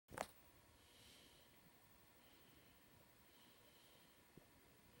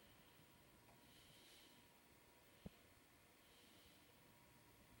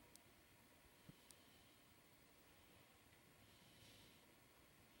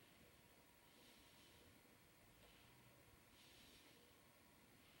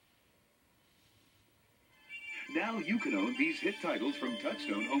Now you can own these hit titles from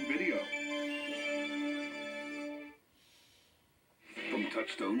Touchstone Home Video. From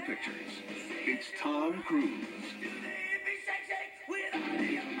Touchstone Pictures, it's Tom Cruise.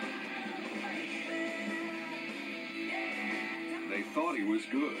 They thought he was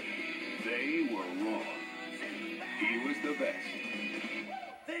good. They were wrong. He was the best.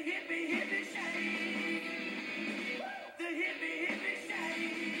 The hippie shake. The hippie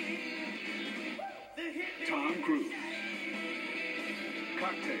shake. The hippie. Tom Cruise.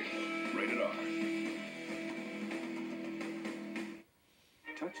 Cocktail. Rated R.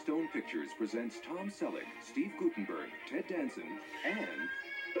 Touchstone Pictures presents Tom Selleck, Steve Guttenberg, Ted Danson, and...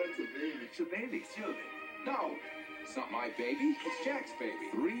 That's a baby. It's a baby, Sylvie. No, it's not my baby. It's Jack's baby.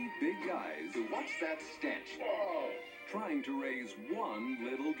 Three big guys So what's that stench? Whoa. Trying to raise one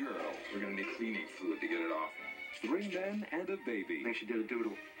little girl. We're gonna need cleaning fluid to get it off. 3 men and a baby. Think she did a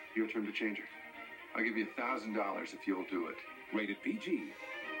doodle. Your turn to change her. I'll give you $1,000 if you'll do it. Rated PG.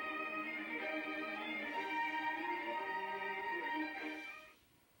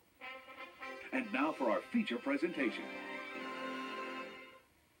 And now for our feature presentation.